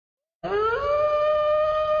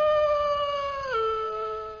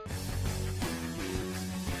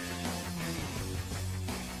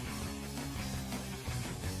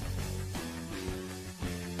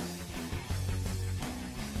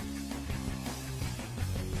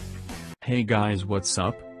Hey guys, what's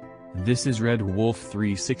up? This is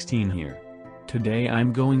Vlll316 here. Today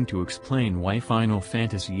I'm going to explain why Final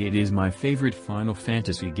Fantasy VIII is my favorite Final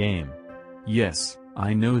Fantasy game. Yes,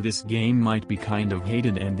 I know this game might be kind of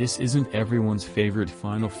hated and this isn't everyone's favorite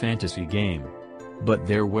Final Fantasy game. But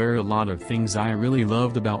there were a lot of things I really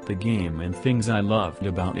loved about the game and things I loved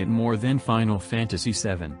about it more than Final Fantasy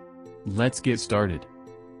VII. Let's get started.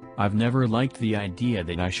 I've never liked the idea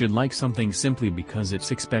that I should like something simply because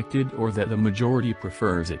it's expected or that the majority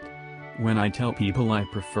prefers it. When I tell people I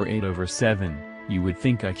prefer 8 over 7, you would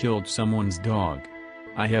think I killed someone's dog.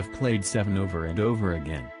 I have played 7 over and over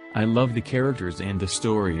again. I love the characters and the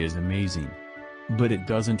story is amazing. But it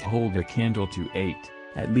doesn't hold a candle to 8,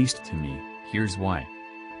 at least to me. Here's why.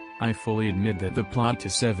 I fully admit that the plot to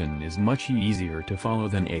 7 is much easier to follow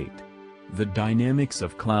than 8. The dynamics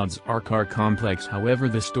of Cloud's arc are complex, however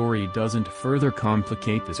the story doesn't further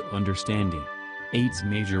complicate this understanding. 8's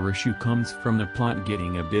major issue comes from the plot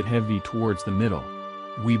getting a bit heavy towards the middle.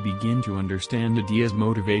 We begin to understand Adia's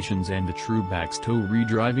motivations and the true backstory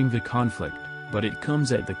driving the conflict, but it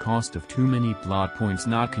comes at the cost of too many plot points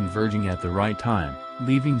not converging at the right time,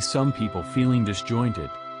 leaving some people feeling disjointed.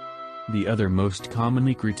 The other most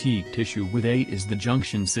commonly critiqued issue with 8 is the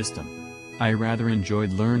junction system. I rather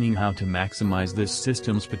enjoyed learning how to maximize this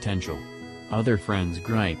system's potential. Other friends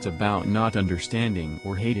griped about not understanding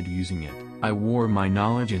or hated using it. I wore my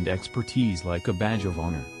knowledge and expertise like a badge of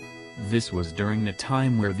honor. This was during the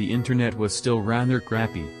time where the internet was still rather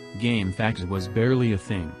crappy, GameFAQs was barely a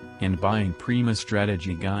thing, and buying Prima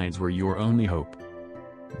strategy guides were your only hope.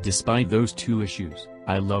 Despite those two issues,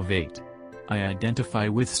 I love 8. I identify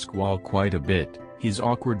with Squall quite a bit, his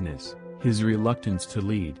awkwardness, his reluctance to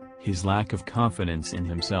lead, his lack of confidence in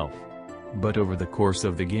himself. But over the course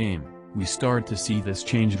of the game, we start to see this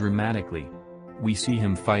change dramatically. We see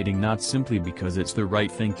him fighting not simply because it's the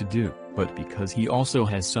right thing to do, but because he also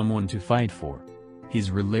has someone to fight for.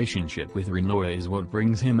 His relationship with Rinoa is what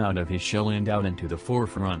brings him out of his shell and out into the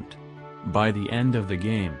forefront. By the end of the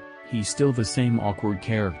game, he's still the same awkward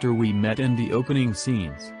character we met in the opening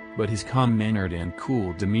scenes, but his calm-mannered and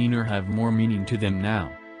cool demeanor have more meaning to them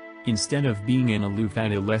now. Instead of being an aloof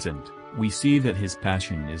adolescent, we see that his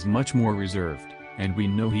passion is much more reserved, and we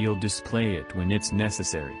know he'll display it when it's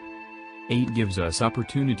necessary. 8 gives us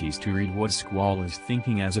opportunities to read what Squall is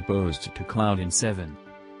thinking as opposed to Cloud in 7.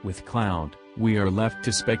 With Cloud, we are left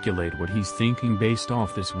to speculate what he's thinking based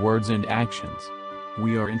off his words and actions.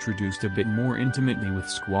 We are introduced a bit more intimately with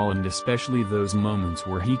Squall and especially those moments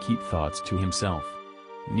where he keeps thoughts to himself.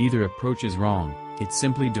 Neither approach is wrong, it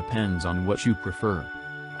simply depends on what you prefer.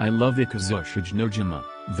 I love that Kazushige Nojima,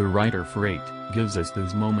 the writer for 8, gives us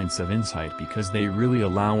those moments of insight because they really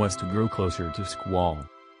allow us to grow closer to Squall.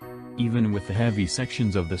 Even with the heavy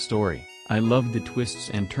sections of the story, I loved the twists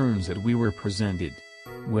and turns that we were presented.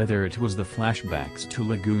 Whether it was the flashbacks to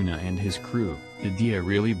Laguna and his crew, Adia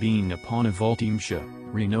really being a pawn of Ultimsha,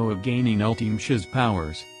 Rinoa gaining Ultimsha's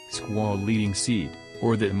powers, Squall leading Seed,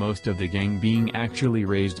 or that most of the gang being actually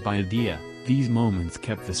raised by Adia, these moments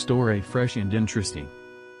kept the story fresh and interesting.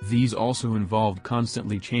 These also involved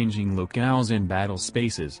constantly changing locales and battle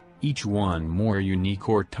spaces, each one more unique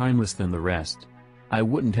or timeless than the rest. I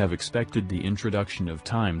wouldn't have expected the introduction of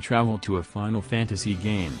time travel to a Final Fantasy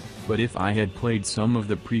game, but if I had played some of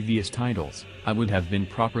the previous titles, I would have been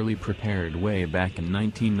properly prepared way back in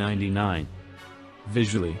 1999.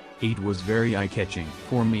 Visually, 8 was very eye-catching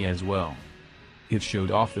for me as well. It showed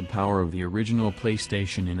off the power of the original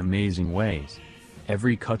PlayStation in amazing ways.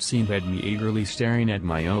 Every cutscene had me eagerly staring at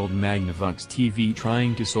my old Magnavox TV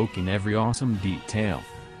trying to soak in every awesome detail.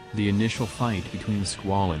 The initial fight between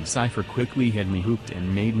Squall and Cypher quickly had me hooked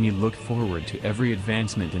and made me look forward to every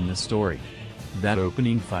advancement in the story. That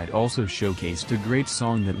opening fight also showcased a great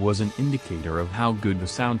song that was an indicator of how good the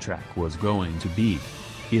soundtrack was going to be.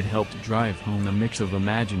 It helped drive home the mix of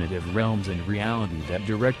imaginative realms and reality that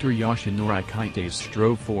director Yoshinori Kaite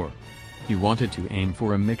strove for. He wanted to aim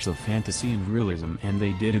for a mix of fantasy and realism and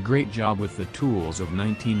they did a great job with the tools of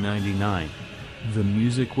 1999. The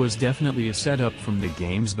music was definitely a setup from the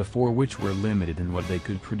games before, which were limited in what they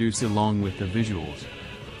could produce along with the visuals.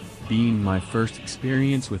 Being my first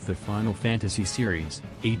experience with the Final Fantasy series,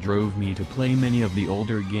 8 drove me to play many of the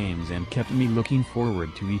older games and kept me looking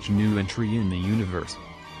forward to each new entry in the universe.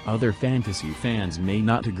 Other fantasy fans may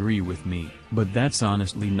not agree with me, but that's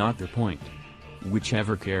honestly not the point.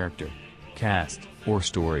 Whichever character, cast, or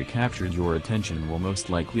story captured your attention will most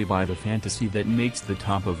likely buy the fantasy that makes the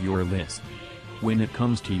top of your list. When it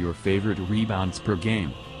comes to your favorite rebounds per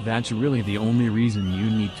game, that's really the only reason you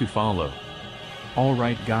need to follow.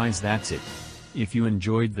 Alright guys, that's it. If you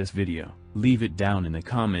enjoyed this video, Leave it down in the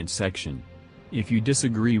comment section. If you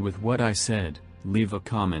disagree with what I said, leave a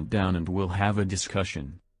comment down and we'll have a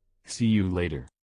discussion. See you later.